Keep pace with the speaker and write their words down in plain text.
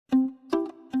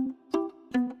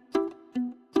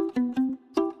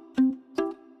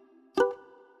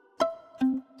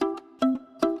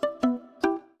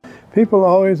People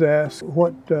always ask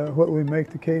what we make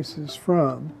the cases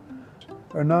from.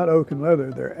 Are not oak and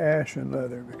leather, they're ash and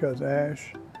leather, because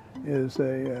ash is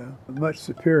a much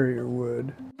superior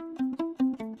wood.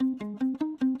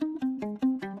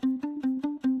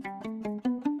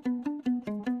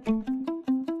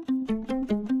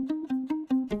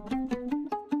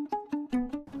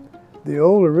 The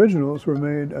old originals were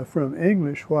made from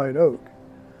English white oak.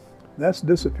 That's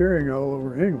disappearing all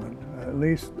over England, at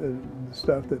least the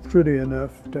stuff that's pretty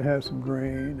enough to have some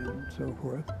grain and so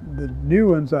forth. The new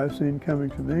ones I've seen coming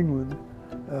from England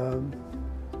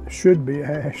should be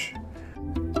ash.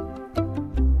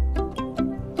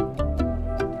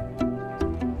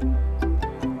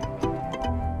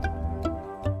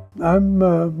 I'm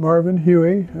Marvin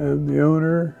Huey. I'm the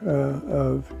owner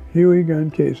of Huey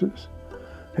Gun Cases.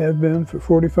 Have been for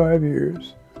 45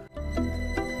 years.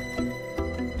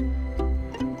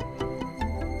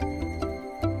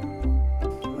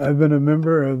 I've been a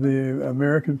member of the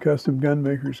American Custom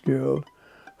Gunmakers Guild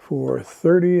for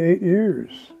 38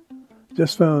 years.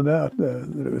 Just found out that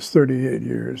it was 38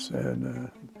 years, and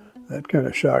that kind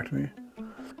of shocked me.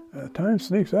 Time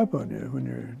sneaks up on you when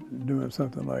you're doing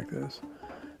something like this.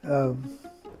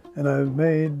 And I've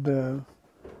made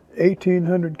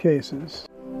 1,800 cases.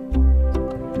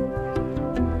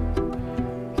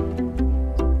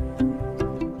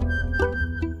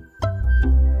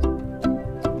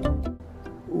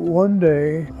 One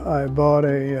day I bought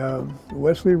a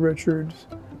Wesley Richards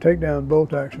takedown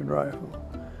bolt-action rifle,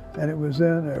 and it was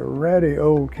in a ratty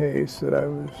old case that I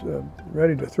was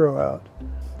ready to throw out.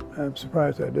 I'm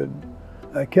surprised I didn't.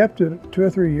 I kept it 2 or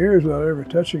 3 years without ever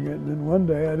touching it, and then one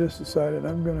day I just decided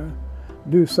I'm going to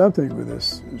do something with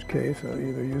this case. I'll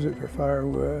either use it for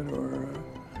firewood or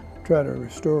try to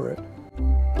restore it.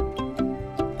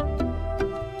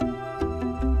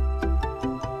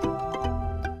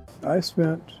 I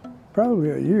spent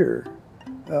probably a year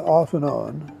off and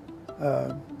on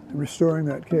restoring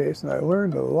that case, and I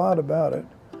learned a lot about it.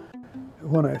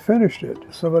 When I finished it,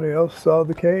 somebody else saw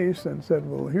the case and said,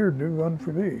 well, here, do one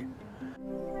for me.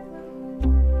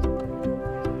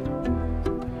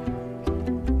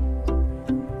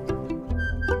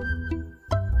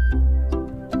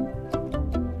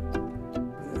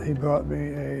 He brought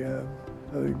me a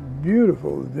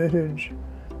beautiful vintage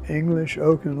English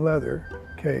oak and leather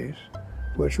case,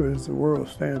 which was the world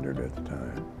standard at the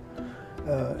time.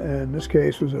 And this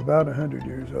case was about 100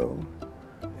 years old.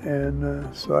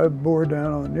 And so I bore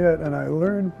down on it, and I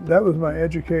learned, that was my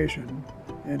education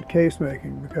in case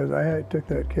making, because I took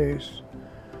that case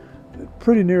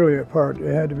pretty nearly apart.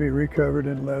 It had to be recovered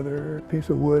in leather. A piece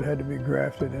of wood had to be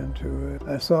grafted into it.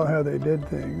 I saw how they did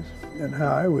things and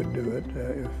how I would do it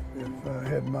if I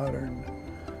had modern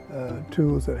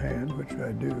tools at hand, which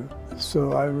I do.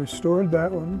 So I restored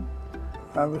that one.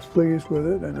 I was pleased with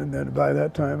it, and then by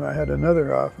that time I had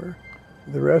another offer.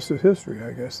 The rest is history,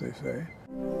 I guess they say.